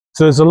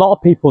So there's a lot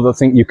of people that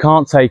think you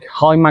can't take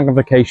high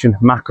magnification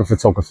macro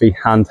photography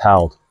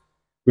handheld.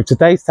 With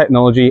today's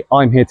technology,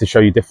 I'm here to show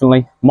you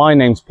differently. My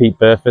name's Pete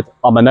Burford,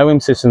 I'm an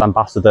OM Systems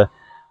ambassador,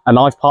 and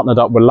I've partnered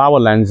up with Laowa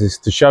lenses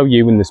to show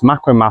you in this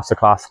macro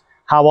masterclass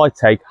how I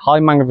take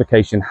high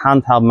magnification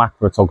handheld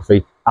macro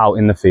photography out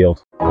in the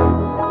field.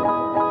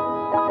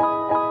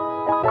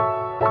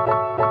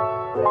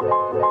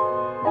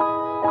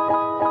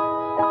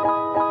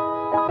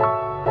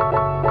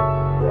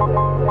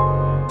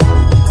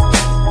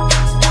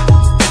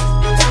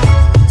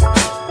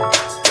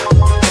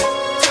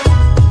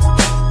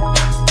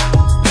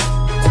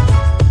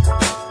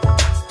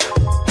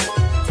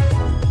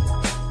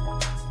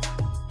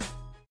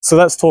 So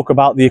let's talk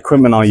about the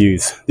equipment I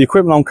use. The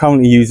equipment I'm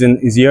currently using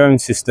is the OM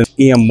Systems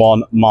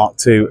EM1 Mark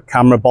II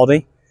camera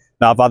body.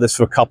 Now I've had this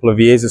for a couple of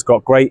years. It's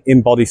got great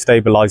in-body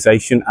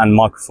stabilization and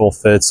micro four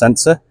thirds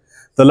sensor.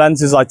 The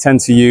lenses I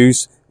tend to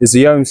use is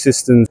the OM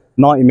Systems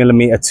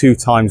 90mm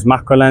 2x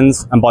macro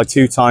lens, and by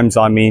 2x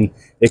I mean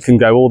it can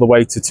go all the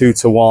way to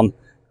 2:1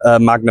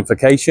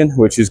 magnification,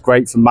 which is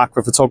great for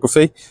macro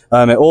photography.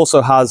 It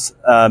also has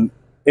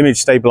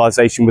image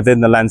stabilization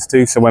within the lens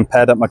too, so when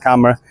paired up my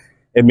camera,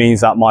 it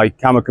means that my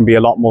camera can be a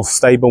lot more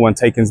stable when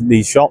taking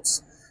these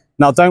shots.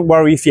 Now don't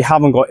worry if you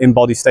haven't got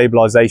in-body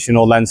stabilization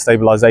or lens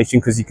stabilization,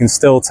 because you can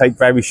still take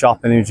very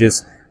sharp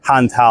images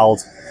handheld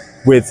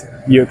with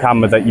your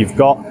camera that you've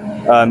got.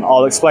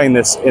 I'll explain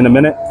this in a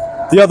minute.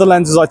 The other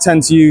lenses I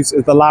tend to use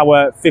is the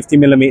Laowa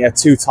 50mm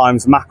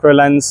 2x macro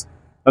lens.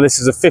 Now this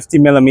is a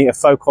 50mm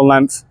focal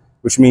length,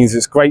 which means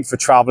it's great for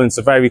traveling. It's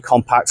a very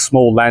compact,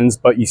 small lens,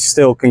 but you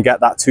still can get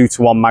that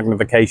 2:1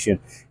 magnification.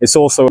 It's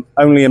also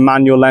only a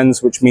manual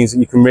lens, which means that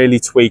you can really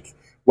tweak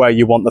where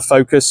you want the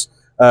focus.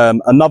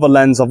 Another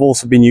lens I've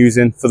also been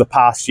using for the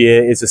past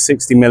year is a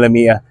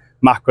 60mm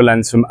macro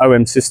lens from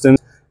OM Systems.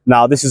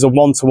 Now this is a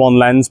 1:1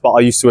 lens, but I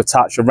used to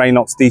attach a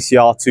Raynox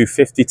DCR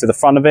 250 to the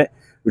front of it,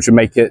 which would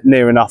make it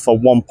near enough a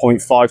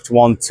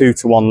 1.5:1,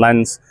 2:1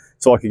 lens,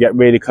 so I could get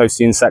really close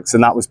to insects,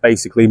 and that was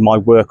basically my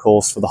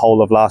workhorse for the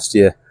whole of last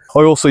year.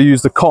 I also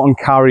use the cotton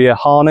carrier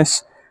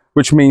harness,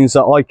 which means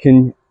that I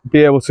can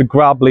be able to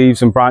grab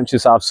leaves and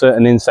branches that have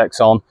certain insects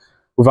on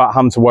without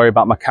having to worry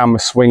about my camera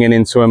swinging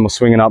into them or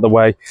swinging out the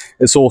way.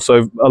 It's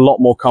also a lot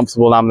more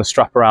comfortable than having a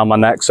strap around my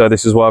neck, so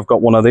this is why I've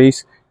got one of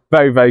these.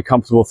 Very, very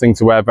comfortable thing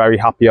to wear, very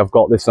happy I've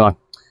got this, and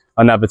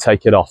I never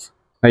take it off.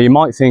 Now you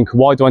might think,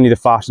 why do I need a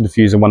flash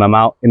diffuser when I'm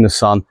out in the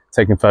sun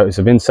taking photos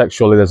of insects?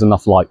 Surely there's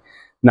enough light.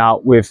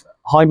 Now with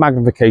high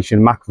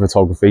magnification macro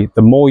photography,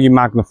 the more you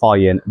magnify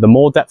in, the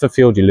more depth of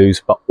field you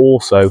lose, but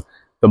also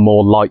the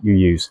more light you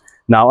use.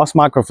 Now us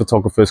macro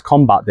photographers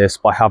combat this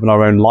by having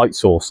our own light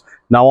source.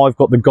 Now I've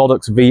got the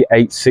Godox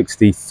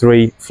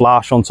V863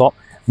 flash on top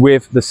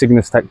with the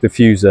Cygnus Tech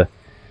diffuser.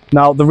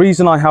 Now the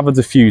reason I have a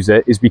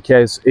diffuser is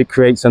because it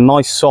creates a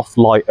nice soft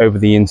light over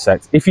the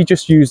insect. If you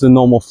just use the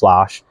normal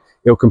flash,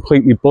 it'll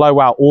completely blow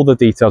out all the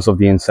details of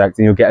the insect,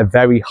 and you'll get a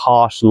very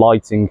harsh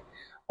lighting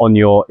on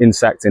your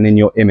insect and in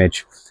your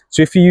image.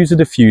 So if you use a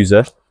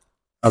diffuser,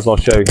 as I'll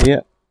show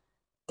here,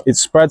 it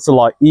spreads the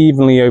light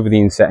evenly over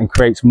the insect and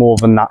creates more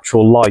of a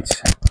natural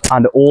light,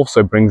 and it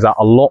also brings out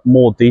a lot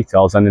more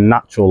details than in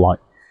natural light.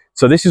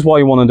 So this is why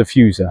you want a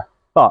diffuser.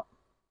 But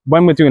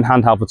when we're doing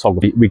handheld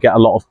photography, we get a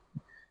lot of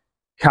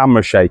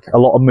camera shake, a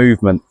lot of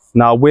movement.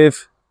 Now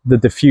with the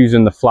diffuser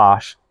and the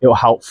flash, it will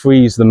help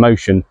freeze the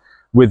motion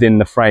within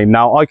the frame.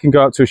 Now I can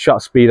go up to a shutter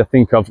speed, I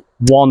think of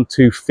 1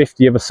 to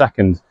 50 of a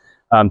second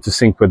to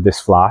sync with this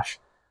flash.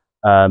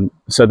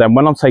 So then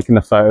when I'm taking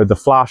the photo, the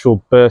flash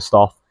will burst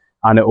off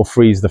and it will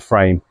freeze the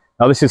frame.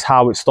 Now this is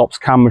how it stops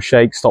camera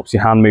shake, stops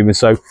your hand moving.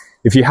 So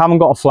if you haven't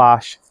got a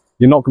flash,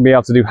 you're not going to be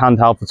able to do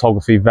handheld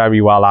photography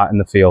very well out in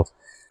the field.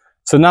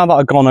 So now that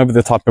I've gone over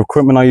the type of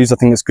equipment I use, I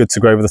think it's good to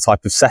go over the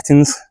type of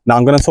settings. Now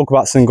I'm going to talk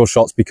about single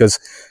shots, because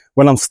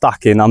when I'm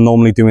stacking, I'm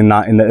normally doing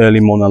that in the early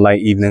morning or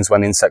late evenings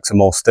when insects are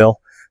more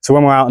still. So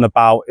when we're out and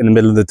about in the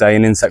middle of the day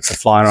and insects are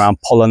flying around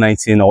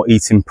pollinating or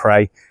eating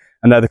prey,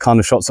 and they're the kind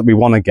of shots that we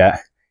want to get,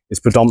 it's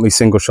predominantly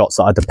single shots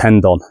that I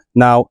depend on.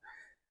 Now,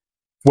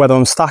 whether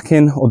I'm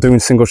stacking or doing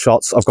single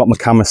shots, I've got my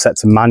camera set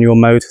to manual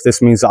mode.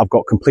 This means that I've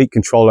got complete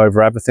control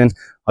over everything.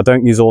 I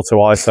don't use auto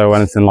ISO or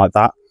anything like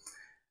that.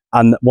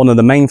 And one of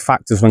the main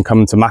factors when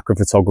coming to macro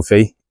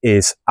photography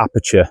is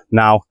aperture.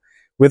 Now,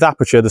 with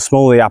aperture, the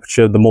smaller the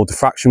aperture, the more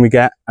diffraction we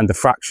get, and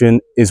diffraction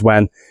is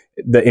when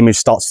the image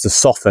starts to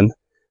soften.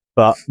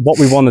 But what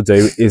we want to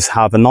do is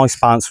have a nice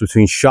balance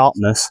between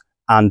sharpness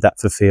and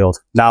depth of field.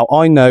 Now,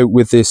 I know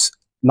with this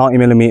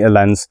 90mm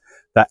lens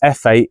that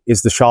f8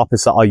 is the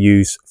sharpest that I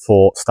use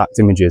for stacked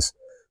images.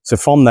 So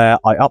from there,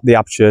 I upped the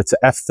aperture to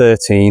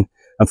f13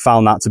 and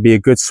found that to be a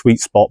good sweet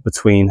spot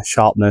between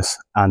sharpness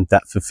and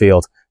depth of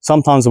field.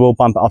 Sometimes I will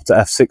bump it up to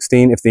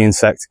f16 if the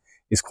insect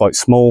is quite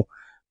small,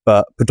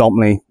 but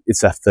predominantly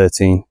it's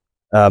f13.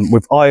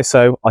 With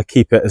ISO, I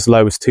keep it as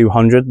low as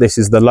 200. This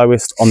is the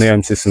lowest on the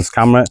OM Systems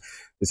camera.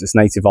 This is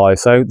native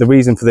ISO. The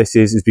reason for this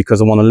is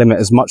because I want to limit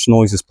as much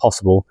noise as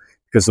possible,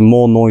 because the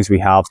more noise we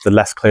have, the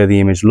less clear the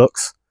image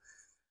looks.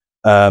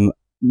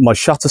 My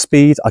shutter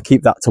speed, I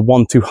keep that to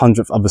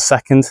 1/200th of a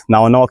second.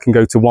 Now I know I can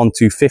go to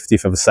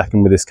 1/250th of a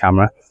second with this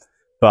camera,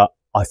 but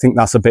I think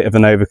that's a bit of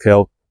an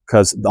overkill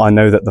because I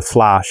know that the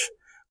flash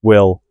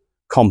will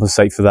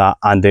compensate for that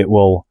and it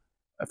will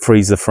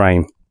freeze the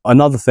frame.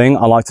 Another thing,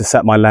 I like to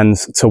set my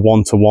lens to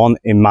 1:1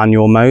 in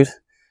manual mode,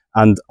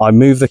 and I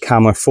move the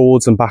camera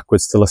forwards and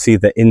backwards till I see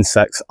the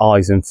insect's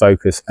eyes in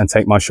focus and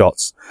take my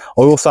shots.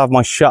 I also have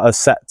my shutter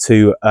set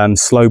to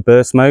slow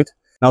burst mode.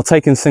 Now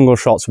taking single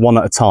shots one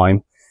at a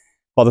time,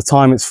 by the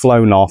time it's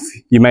flown off,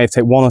 you may have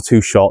taken 1 or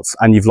 2 shots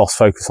and you've lost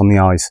focus on the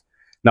eyes.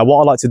 Now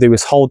what I like to do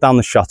is hold down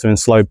the shutter in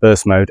slow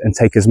burst mode and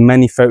take as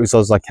many photos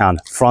as I can,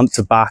 front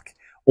to back,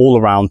 all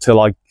around, till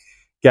I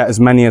get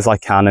as many as I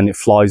can and it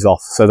flies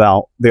off, so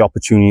that the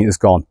opportunity is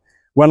gone.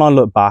 When I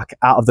look back,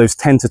 out of those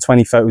 10 to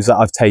 20 photos that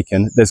I've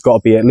taken, there's got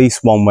to be at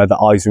least one where the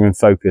eyes are in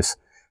focus.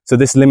 So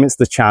this limits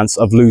the chance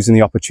of losing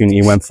the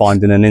opportunity when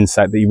finding an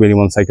insect that you really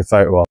want to take a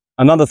photo of.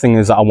 Another thing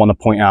is that I want to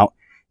point out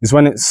is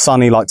when it's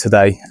sunny like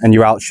today and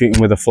you're out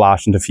shooting with a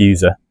flash and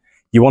diffuser,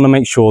 you want to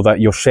make sure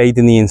that you're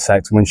shading the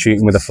insect when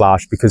shooting with a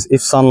flash, because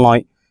if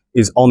sunlight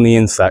is on the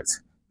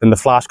insect, then the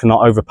flash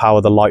cannot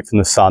overpower the light from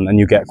the sun and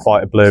you get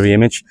quite a blurry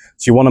image.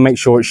 So you want to make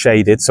sure it's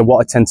shaded. So what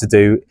I tend to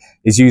do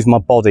is use my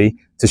body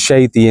to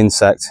shade the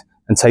insect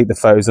and take the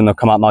photos, and they'll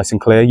come out nice and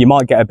clear. You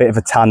might get a bit of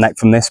a tan neck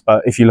from this,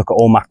 but if you look at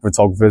all macro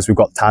photographers, we've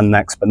got tan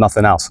necks but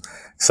nothing else.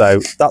 So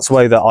that's the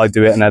way that I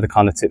do it, and they're the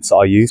kind of tips that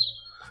I use.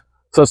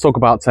 So let's talk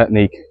about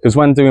technique, because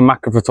when doing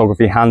macro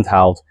photography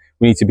handheld,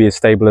 we need to be as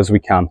stable as we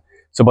can.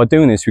 So by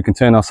doing this, we can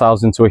turn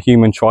ourselves into a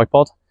human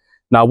tripod.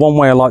 Now, one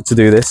way I like to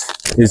do this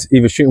is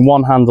either shooting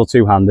one-hand or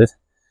two-handed.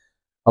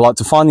 I like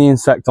to find the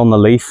insect on the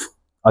leaf.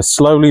 I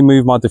slowly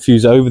move my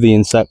diffuser over the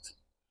insect.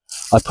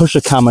 I push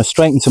the camera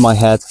straight into my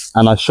head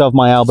and I shove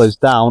my elbows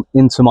down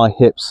into my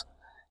hips.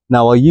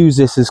 Now, I use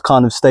this as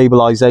kind of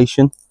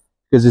stabilization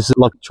because it's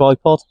like a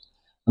tripod,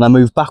 and I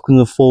move backwards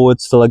and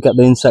forwards till I get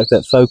the insect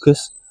at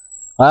focus.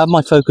 I have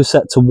my focus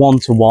set to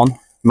 1:1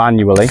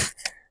 manually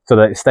so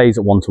that it stays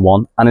at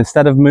 1:1. And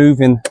instead of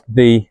moving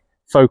the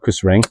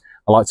focus ring,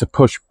 I like to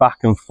push back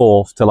and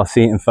forth till I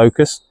see it in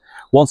focus.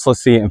 Once I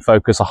see it in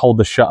focus, I hold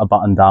the shutter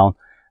button down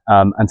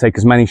and take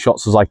as many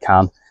shots as I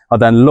can. I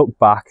then look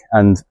back,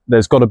 and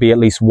there's got to be at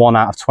least 1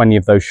 out of 20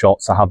 of those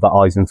shots I have the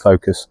eyes in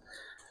focus.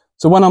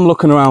 So when I'm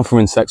looking around for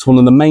insects, one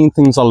of the main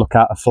things I look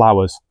at are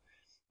flowers.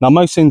 Now,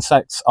 most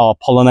insects are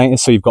pollinators,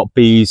 so you've got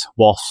bees,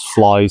 wasps,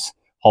 flies,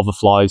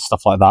 hoverflies,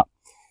 stuff like that.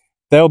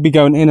 They'll be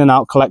going in and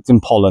out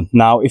collecting pollen.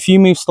 Now, if you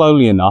move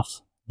slowly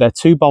enough, they're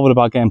too bothered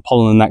about getting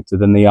pollen and nectar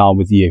than they are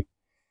with you.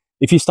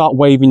 If you start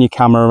waving your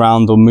camera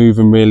around or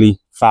moving really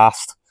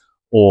fast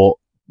or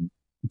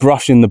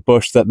brushing the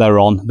bush that they're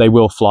on, they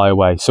will fly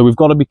away. So we've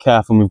got to be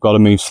careful and we've got to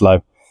move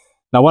slow.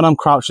 Now, when I'm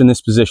crouched in this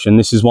position,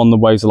 this is one of the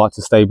ways I like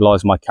to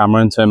stabilize my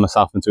camera and turn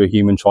myself into a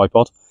human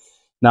tripod.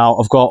 Now,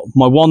 I've got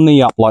my one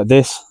knee up like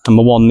this and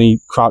my one knee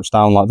crouched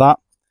down like that.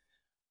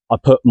 I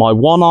put my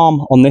one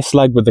arm on this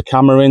leg with the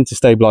camera in to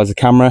stabilize the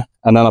camera,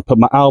 and then I put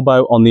my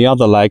elbow on the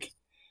other leg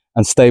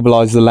and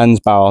stabilize the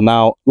lens barrel.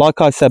 Now, like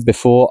I said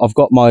before, I've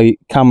got my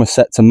camera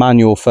set to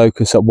manual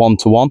focus at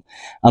 1:1,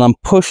 and I'm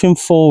pushing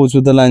forwards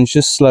with the lens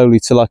just slowly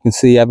till I can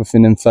see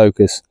everything in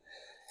focus.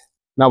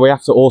 Now, we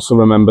have to also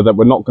remember that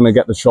we're not going to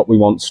get the shot we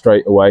want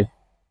straight away.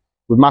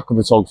 With macro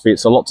photography,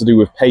 it's a lot to do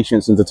with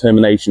patience and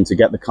determination to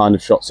get the kind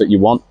of shots that you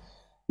want.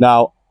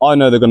 Now, I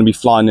know they're going to be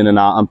flying in and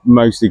out. I'm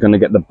mostly going to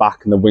get the back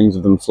and the wings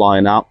of them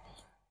flying out,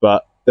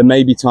 but there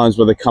may be times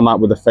where they come out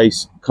with the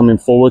face coming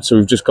forward. So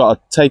we've just got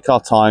to take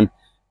our time,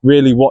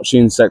 really watch the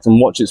insect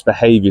and watch its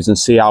behaviors and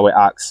see how it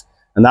acts.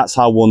 And that's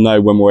how we'll know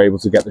when we're able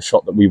to get the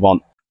shot that we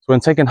want. So when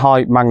taking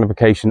high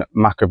magnification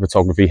macro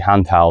photography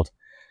handheld,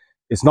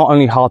 it's not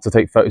only hard to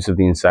take photos of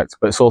the insects,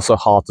 but it's also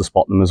hard to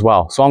spot them as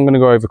well. So I'm going to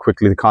go over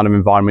quickly the kind of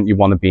environment you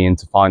want to be in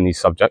to find these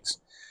subjects.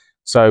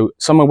 So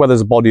somewhere where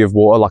there's a body of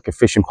water, like a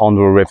fishing pond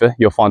or a river,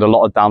 you'll find a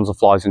lot of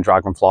damselflies and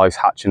dragonflies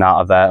hatching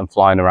out of there and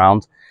flying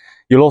around.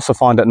 You'll also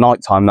find at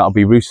night time that'll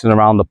be roosting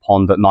around the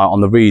pond at night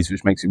on the reeds,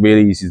 which makes it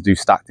really easy to do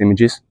stacked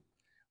images.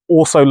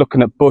 Also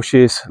looking at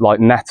bushes like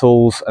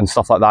nettles and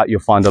stuff like that, you'll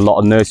find a lot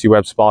of nursery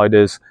web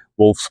spiders,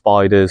 wolf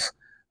spiders,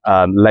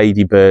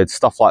 ladybirds,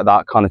 stuff like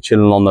that, kind of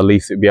chilling on the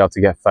leaf that you'll be able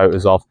to get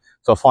photos of.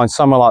 So I find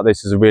somewhere like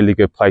this is a really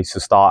good place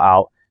to start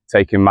out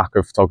taking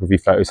macro photography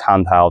photos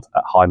handheld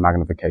at high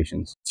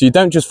magnifications. So you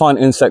don't just find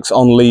insects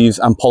on leaves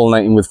and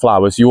pollinating with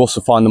flowers, you also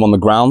find them on the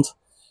ground.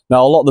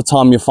 Now, a lot of the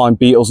time you'll find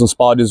beetles and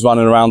spiders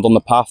running around on the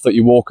path that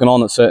you're walking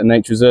on at certain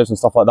nature reserves and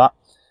stuff like that.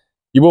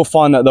 You will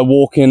find that they're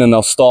walking and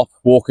they'll stop,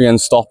 walking and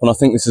stop, and I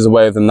think this is a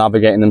way of them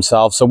navigating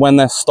themselves. So when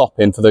they're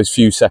stopping for those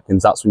few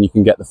seconds, that's when you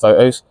can get the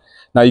photos.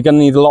 Now, you're going to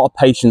need a lot of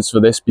patience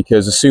for this,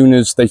 because as soon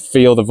as they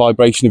feel the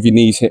vibration of your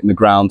knees hitting the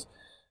ground,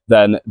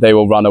 then they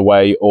will run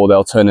away or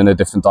they'll turn in a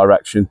different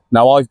direction.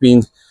 Now, I've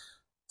been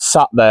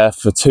sat there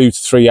for 2 to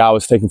 3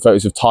 hours taking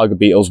photos of tiger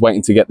beetles,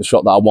 waiting to get the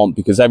shot that I want,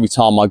 because every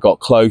time I got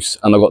close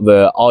and I got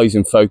the eyes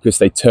in focus,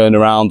 they turn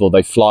around or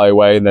they fly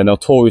away, and they're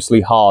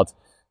notoriously hard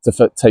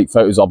to take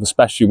photos of,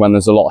 especially when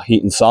there's a lot of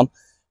heat and sun.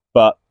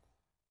 But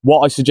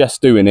what I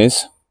suggest doing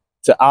is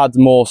to add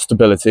more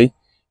stability,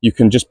 you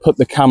can just put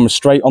the camera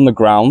straight on the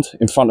ground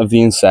in front of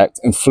the insect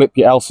and flip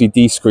your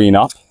LCD screen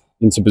up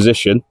into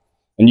position,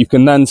 and you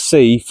can then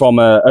see from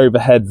an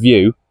overhead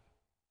view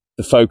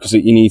the focus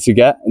that you need to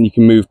get, and you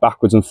can move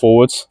backwards and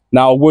forwards.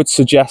 Now, I would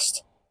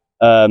suggest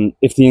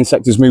if the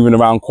insect is moving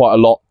around quite a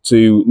lot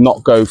to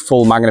not go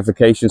full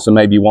magnification, so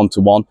maybe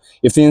 1:1.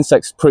 If the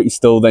insect's pretty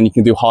still, then you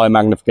can do higher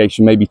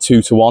magnification, maybe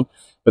 2:1,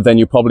 but then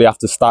you probably have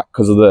to stack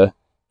because of the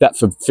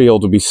depth of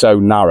field will be so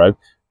narrow.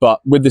 But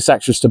with this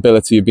extra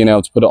stability of being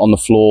able to put it on the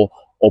floor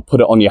or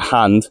put it on your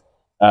hand,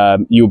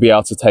 you'll be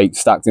able to take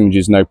stacked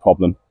images no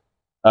problem.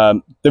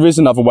 There is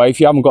another way. If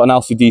you haven't got an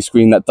LCD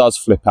screen that does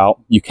flip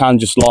out, you can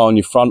just lie on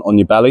your front, on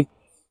your belly.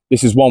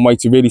 This is one way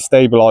to really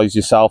stabilize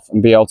yourself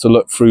and be able to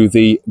look through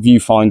the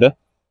viewfinder.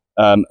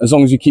 As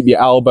long as you keep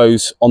your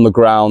elbows on the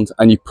ground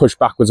and you push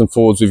backwards and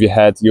forwards with your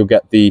head, you'll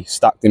get the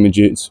stacked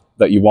images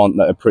that you want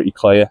that are pretty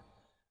clear.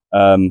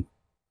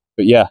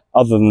 But yeah,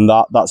 other than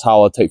that, that's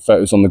how I take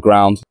photos on the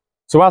ground.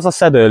 So as I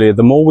said earlier,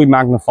 the more we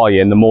magnify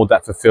in, the more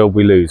depth of field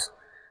we lose.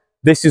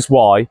 This is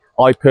why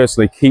I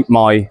personally keep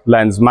my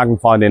lens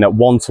magnified in at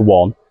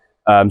 1:1,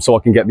 so I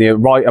can get the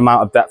right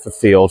amount of depth of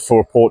field for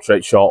a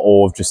portrait shot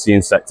or just the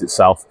insect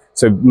itself.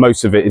 So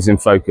most of it is in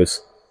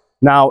focus.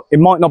 Now, it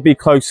might not be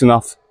close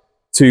enough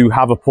to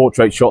have a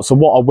portrait shot, so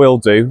what I will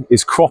do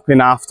is crop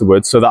in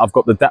afterwards so that I've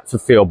got the depth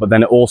of field, but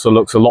then it also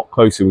looks a lot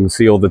closer. We can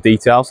see all the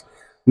details.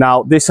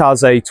 Now, this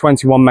has a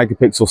 21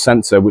 megapixel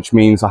sensor, which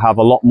means I have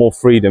a lot more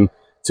freedom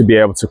to be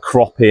able to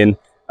crop in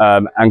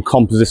and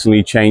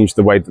compositionally change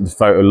the way that the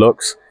photo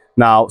looks.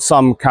 Now,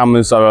 some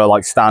cameras are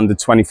like standard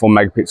 24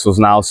 megapixels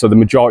now, so the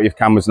majority of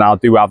cameras now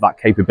do have that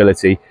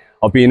capability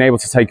of being able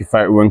to take a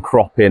photo and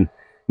crop in.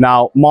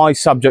 Now, my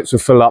subjects will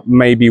fill up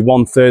maybe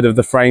 1/3 of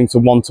the frame to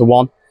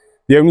 1:1.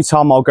 The only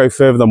time I'll go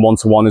further than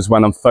 1:1 is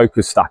when I'm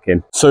focus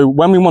stacking. So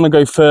when we want to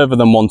go further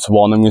than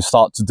 1:1 and we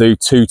start to do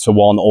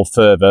 2:1 or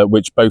further,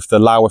 which both the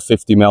Laowa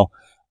 50mm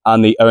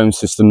and the OM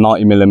system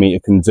 90mm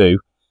can do,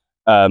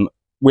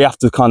 we have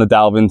to kind of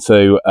delve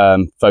into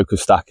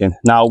focus stacking.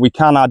 Now, we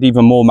can add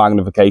even more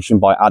magnification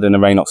by adding a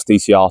Raynox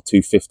DCR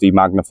 250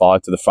 magnifier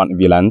to the front of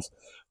your lens,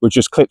 which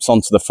just clips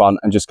onto the front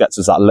and just gets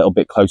us that little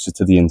bit closer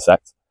to the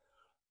insect.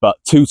 But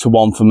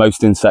 2:1 for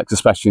most insects,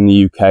 especially in the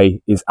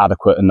UK, is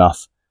adequate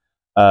enough.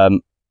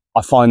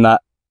 I find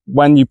that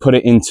when you put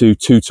it into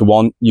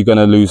 2:1, you're going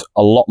to lose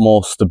a lot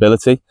more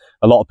stability.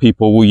 A lot of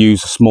people will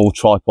use a small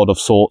tripod of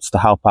sorts to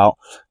help out.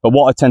 But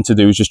what I tend to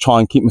do is just try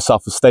and keep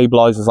myself as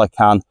stabilized as I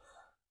can,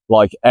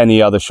 like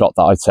any other shot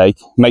that I take.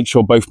 Make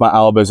sure both my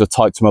elbows are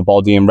tight to my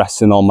body and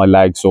resting on my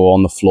legs or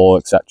on the floor,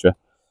 etc.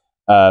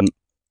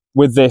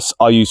 With this,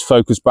 I use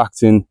focus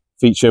bracketing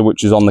feature,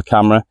 which is on the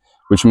camera,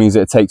 which means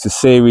that it takes a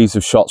series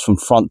of shots from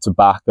front to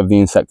back of the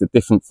insect at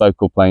different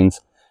focal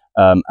planes.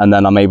 And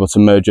then I'm able to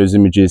merge those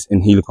images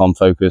in Helicon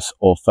Focus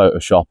or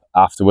Photoshop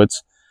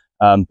afterwards.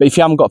 But if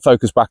you haven't got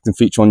focus bracketing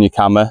feature on your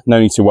camera, no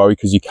need to worry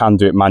because you can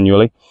do it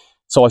manually.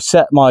 So I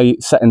set my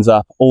settings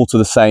up all to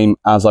the same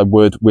as I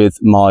would with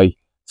my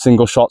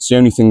single shots. The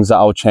only things that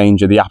I'll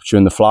change are the aperture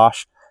and the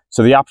flash.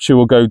 So the aperture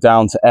will go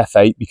down to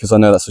f8 because I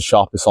know that's the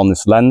sharpest on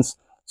this lens.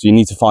 So you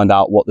need to find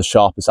out what the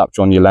sharpest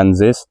aperture on your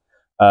lens is.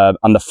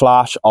 And the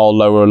flash I'll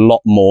lower a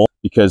lot more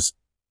because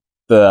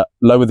the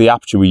lower the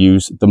aperture we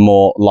use, the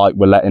more light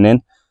we're letting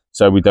in.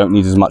 So we don't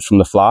need as much from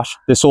the flash.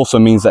 This also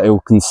means that it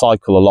can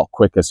cycle a lot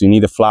quicker. So you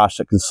need a flash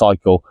that can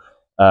cycle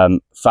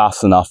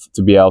fast enough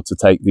to be able to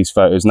take these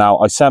photos. Now,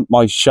 I set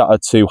my shutter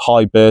to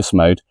high burst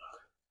mode,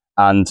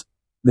 and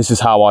this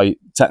is how I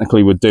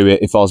technically would do it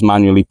if I was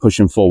manually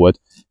pushing forward.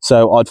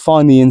 So I'd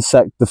find the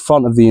insect, the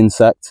front of the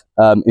insect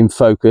in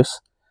focus,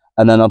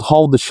 and then I'd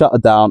hold the shutter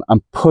down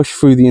and push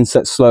through the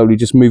insect slowly,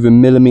 just moving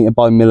millimeter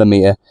by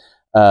millimeter,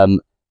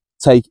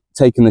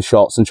 taking the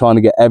shots and trying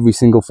to get every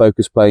single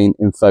focus plane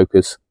in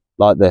focus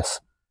like this.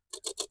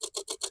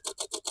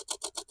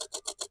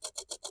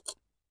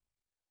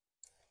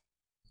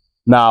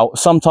 Now,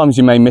 sometimes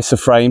you may miss a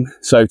frame.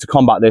 So to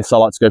combat this, I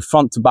like to go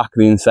front to back of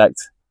the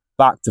insect,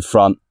 back to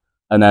front,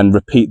 and then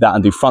repeat that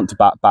and do front to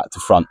back, back to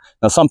front.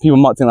 Now, some people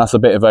might think that's a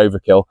bit of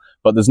overkill,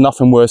 but there's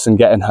nothing worse than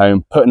getting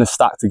home, putting a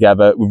stack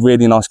together with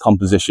really nice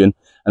composition,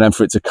 and then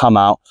for it to come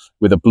out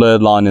with a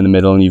blurred line in the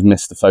middle and you've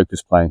missed the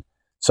focus plane.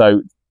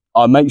 So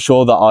I make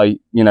sure that I,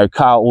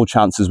 cut out all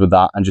chances with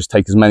that and just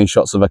take as many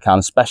shots as I can,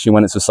 especially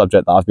when it's a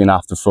subject that I've been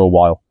after for a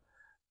while.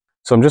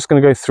 So I'm just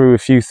going to go through a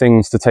few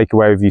things to take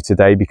away with you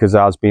today because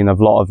there has been a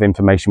lot of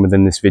information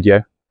within this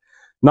video.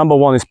 Number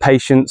one is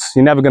patience.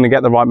 You're never going to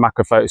get the right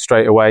macro photo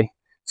straight away.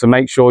 So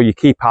make sure you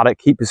keep at it,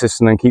 keep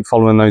persistent and keep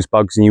following those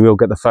bugs and you will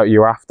get the photo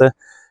you're after.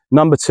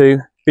 Number two,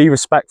 be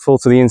respectful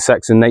to the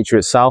insects and nature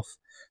itself.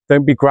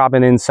 Don't be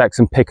grabbing insects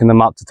and picking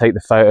them up to take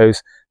the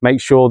photos.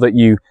 Make sure that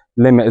you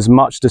limit as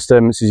much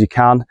disturbance as you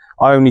can.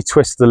 I only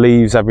twist the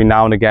leaves every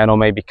now and again, or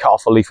maybe cut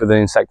off a leaf with an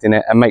insect in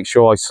it and make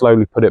sure I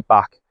slowly put it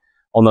back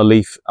on the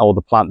leaf or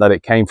the plant that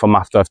it came from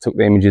after I've took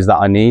the images that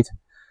I need.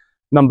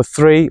 Number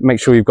three, make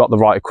sure you've got the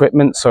right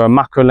equipment. So a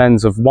macro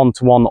lens of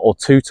 1:1 or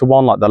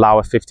 2:1, like the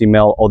Laowa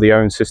 50mm or the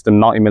OM system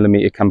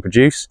 90mm can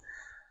produce.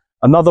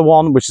 Another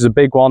one, which is a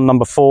big one,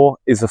 number 4,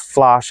 is a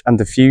flash and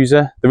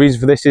diffuser. The reason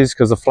for this is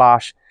because the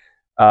flash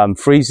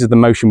freezes the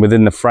motion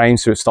within the frame,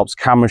 so it stops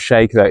camera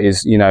shake that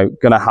is, you know,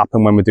 going to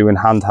happen when we're doing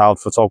handheld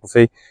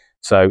photography.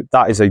 So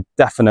that is a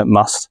definite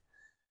must.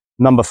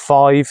 Number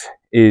 5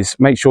 is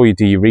make sure you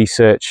do your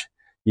research.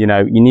 You know,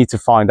 you need to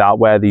find out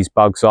where these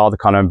bugs are, the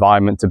kind of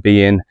environment to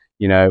be in,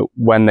 you know,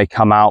 when they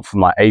come out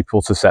from like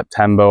April to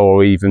September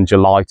or even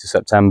July to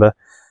September.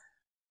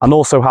 And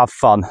also have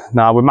fun.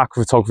 Now with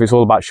macro photography, it's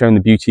all about showing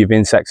the beauty of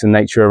insects and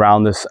nature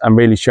around us and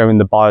really showing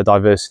the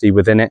biodiversity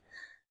within it.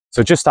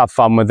 So just have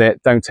fun with it,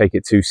 don't take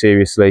it too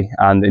seriously,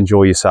 and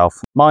enjoy yourself.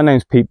 My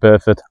name's Pete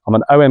Burford, I'm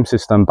an OM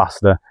System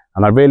Ambassador,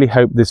 and I really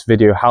hope this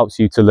video helps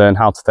you to learn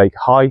how to take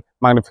high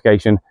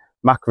magnification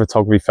macro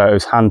photography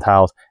photos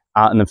handheld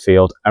out in the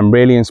field and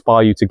really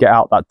inspire you to get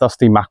out that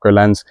dusty macro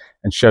lens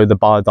and show the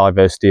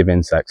biodiversity of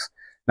insects.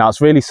 Now it's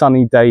a really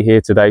sunny day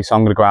here today, so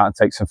I'm going to go out and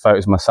take some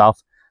photos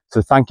myself.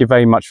 So thank you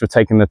very much for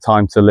taking the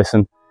time to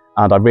listen,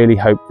 and I really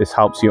hope this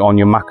helps you on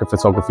your macro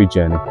photography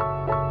journey.